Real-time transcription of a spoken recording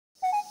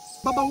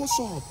Baba, what's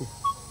up?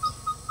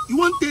 You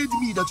won't tell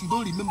me that you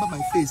don't remember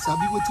my face. I'll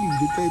be waiting in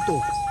the fair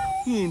talk.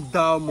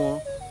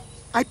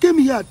 I came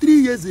here 3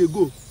 years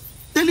ago,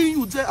 telling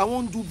you that I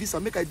won't do this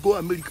and make I go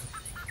America.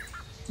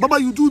 Baba,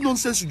 you do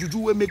nonsense juju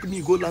will make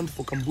me go land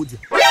for Cambodia.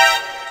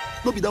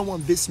 No be that one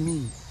vex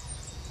me.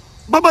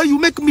 Baba, you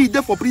make me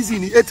there for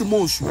prison in 8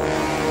 months.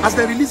 As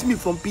they release me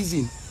from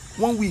prison,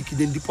 1 week,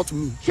 then deport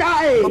me.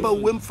 Baba,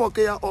 when fuck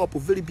here up a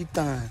very big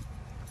time.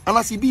 And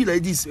as it be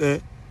like this,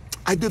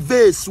 I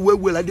diverse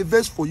well, I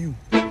diverse for you.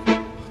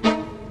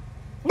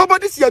 Baba,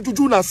 this is a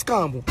juju na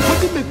scam.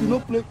 What did make you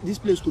not play this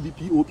place to be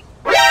POP?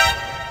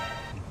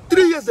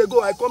 3 years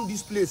ago, I come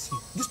this place.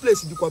 This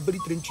place is very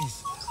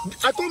trenches.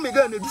 I come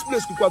again, this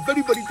place is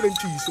very, very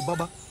trenches, so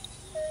Baba.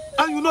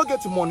 And you not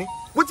get money.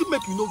 What did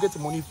make you not get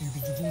money if you be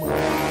juju man?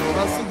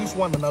 I see this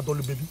one and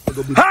 $1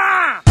 baby.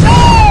 Ha!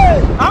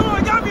 Hey! I'm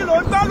going to get you.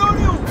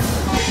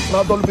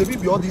 $1 baby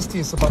be all these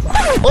things, Baba.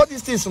 All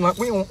these things,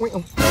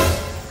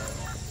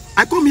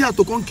 I come here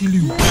to come kill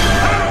you,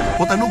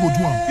 but I no go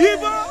do it.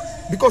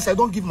 Because I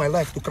don't give my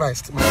life to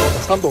Christ. My brother,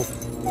 stand up.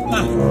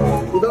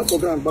 You down for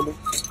ground, Baba.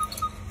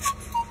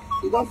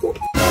 You down for.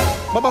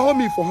 Baba, hold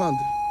me for hand.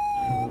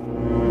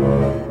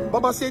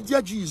 Baba say,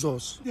 dear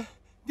Jesus.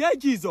 Dear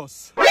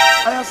Jesus.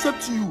 I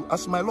accept you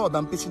as my Lord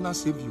and personal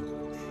Savior.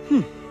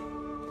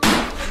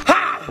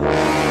 Ha!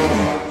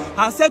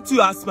 I accept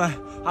you as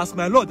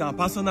my Lord and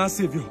personal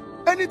Savior.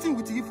 Anything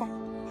with Ifa.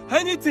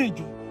 Anything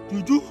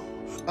you do.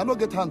 I don't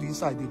get hand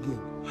inside again.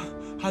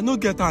 I don't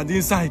get hand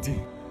inside.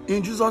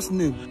 In Jesus'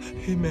 name.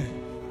 Amen.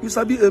 You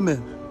sabi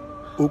amen.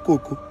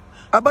 Oko.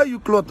 I buy you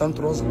cloth and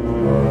trousers.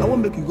 I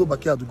won't make you go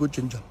back here to go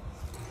change them.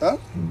 Huh?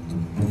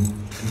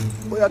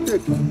 Oh, yeah,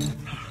 take.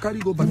 Carry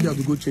go back here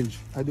to go change.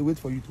 I dey wait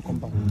for you to come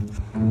back.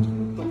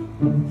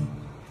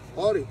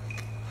 Hurry.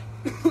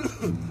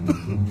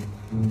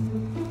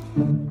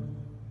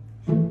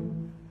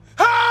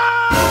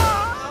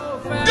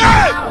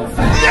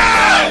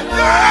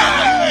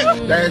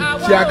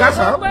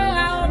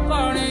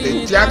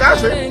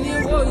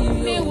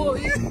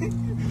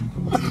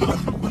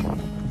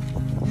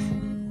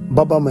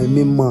 Baba, my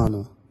main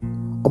man.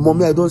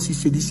 Mommy, I don't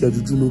see this year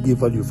juju no give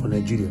value for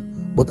Nigeria,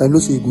 but I know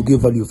say you go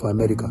give value for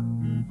America.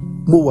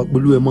 Mo work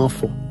below a man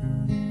for.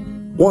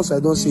 Once I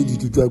don't say the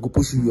juju, I go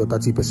push you your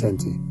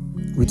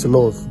 30%. With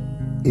love,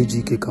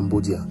 EJIKE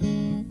Cambodia.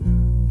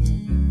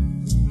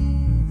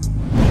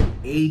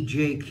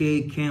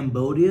 EJIKE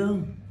Cambodia?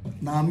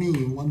 Nah, me,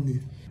 one day.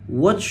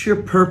 What's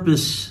your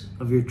purpose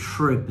of your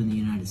trip in the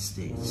United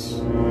States?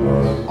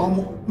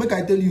 Make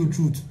I tell you the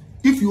truth.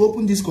 If you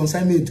open this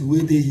consignment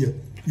where they here,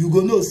 you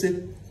go know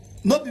say,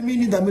 not be me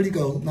need America,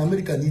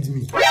 America needs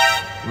me.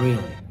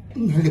 Really?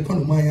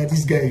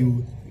 This guy,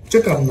 you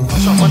check out now.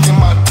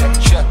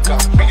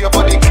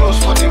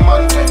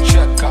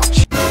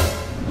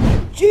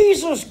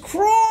 Jesus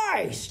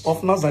Christ!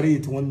 Of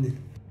Nazareth one day.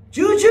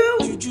 Juju?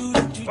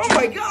 Oh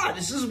my God,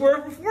 this is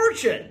worth a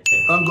fortune.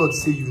 Thank God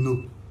say you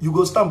know. You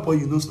go stamp or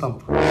you no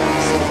stamp.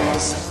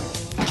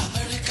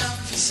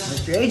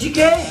 Mr.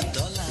 EJIKE,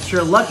 it's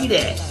your lucky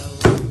day.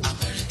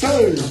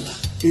 Hey,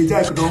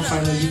 EJIKE don't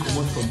finally come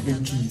out from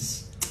plain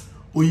cheese.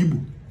 Oyibo,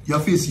 your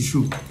face is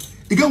show.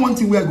 You got one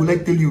thing where I go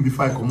like tell you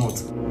before I come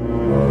out.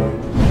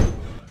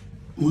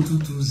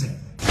 022Z.